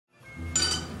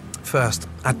First,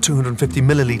 add 250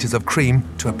 millilitres of cream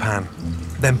to a pan.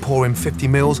 Then pour in 50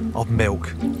 ml of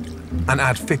milk and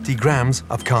add 50 grams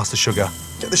of caster sugar.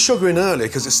 Get the sugar in early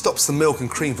because it stops the milk and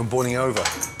cream from boiling over.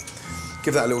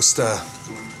 Give that a little stir.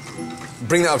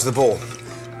 Bring that up to the boil.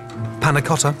 Panna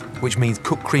cotta, which means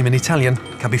cooked cream in Italian,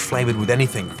 can be flavoured with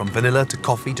anything from vanilla to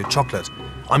coffee to chocolate.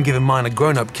 I'm giving mine a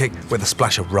grown-up kick with a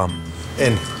splash of rum.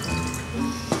 In.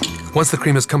 Once the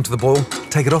cream has come to the boil,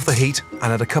 take it off the heat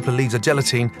and add a couple of leaves of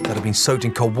gelatine that have been soaked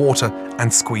in cold water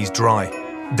and squeezed dry.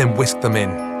 Then whisk them in.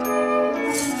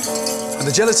 And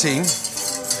the gelatine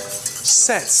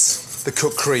sets the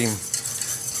cooked cream.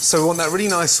 So we want that really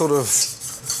nice sort of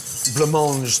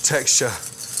blancmange texture.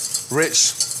 Rich,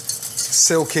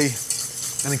 silky,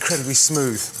 and incredibly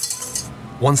smooth.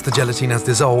 Once the gelatine has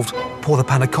dissolved, pour the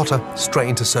panna cotta straight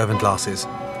into serving glasses.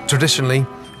 Traditionally,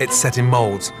 it's set in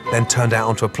moulds, then turned out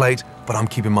onto a plate, but I'm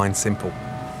keeping mine simple.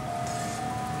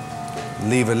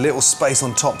 Leave a little space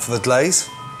on top for the glaze.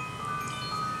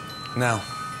 Now,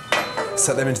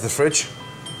 set them into the fridge.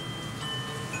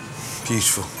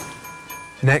 Beautiful.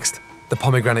 Next, the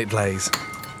pomegranate glaze.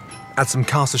 Add some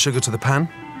caster sugar to the pan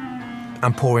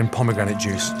and pour in pomegranate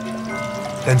juice.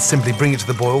 Then simply bring it to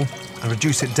the boil and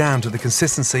reduce it down to the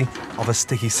consistency of a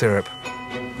sticky syrup.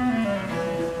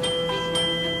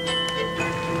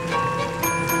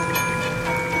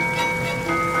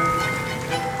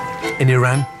 In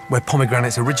Iran, where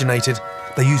pomegranates originated,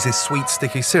 they use this sweet,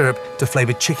 sticky syrup to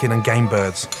flavour chicken and game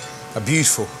birds. A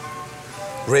beautiful,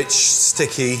 rich,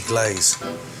 sticky glaze.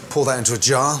 Pour that into a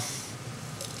jar.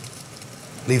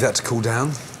 Leave that to cool down.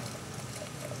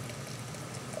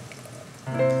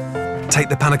 Take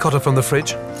the panna cotta from the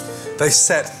fridge. They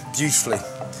set beautifully.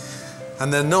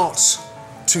 And they're not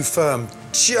too firm,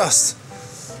 just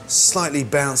slightly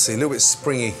bouncy, a little bit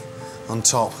springy on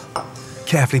top.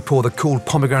 Carefully pour the cool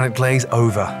pomegranate glaze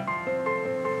over.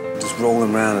 Just roll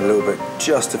them around a little bit,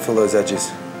 just to fill those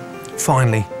edges.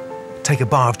 Finally, take a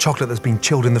bar of chocolate that's been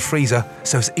chilled in the freezer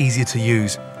so it's easier to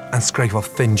use and scrape off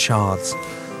thin shards.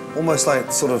 Almost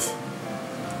like sort of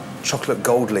chocolate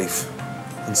gold leaf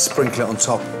and sprinkle it on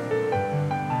top.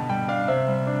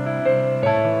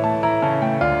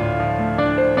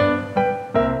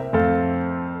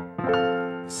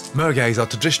 Merguez are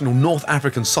traditional North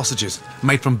African sausages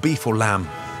made from beef or lamb.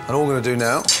 And all we're going to do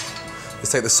now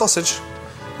is take the sausage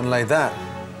and lay that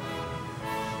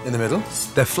in the middle.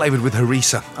 They're flavoured with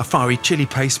harissa, a fiery chili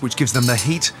paste which gives them their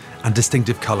heat and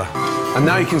distinctive colour. And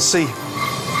now you can see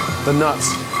the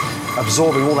nuts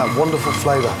absorbing all that wonderful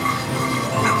flavour.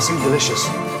 Absolutely delicious.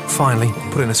 Finally,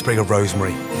 put in a sprig of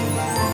rosemary.